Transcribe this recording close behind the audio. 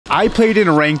I played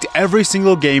and ranked every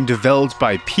single game developed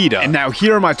by PETA, and now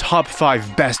here are my top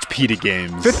 5 best PETA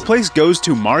games. 5th place goes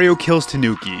to Mario Kills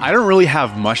Tanuki. I don't really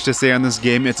have much to say on this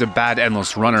game, it's a bad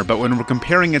endless runner, but when we're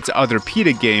comparing it to other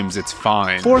PETA games, it's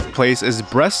fine. 4th place is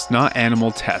Breasts Not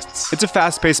Animal Tests. It's a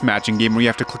fast-paced matching game where you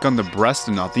have to click on the breast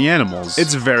and not the animals.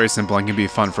 It's very simple and can be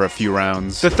fun for a few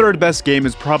rounds. The 3rd best game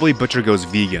is probably Butcher Goes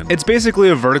Vegan. It's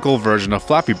basically a vertical version of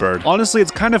Flappy Bird. Honestly, it's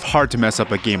kind of hard to mess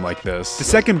up a game like this. The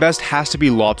 2nd best has to be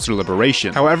Lobster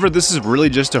Liberation. However, this is really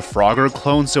just a Frogger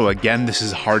clone, so again, this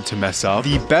is hard to mess up.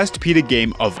 The best PETA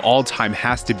game of all time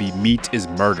has to be Meat is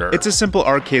Murder. It's a simple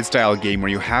arcade-style game where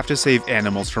you have to save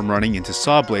animals from running into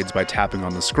saw blades by tapping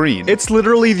on the screen. It's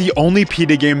literally the only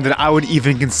PETA game that I would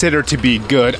even consider to be good.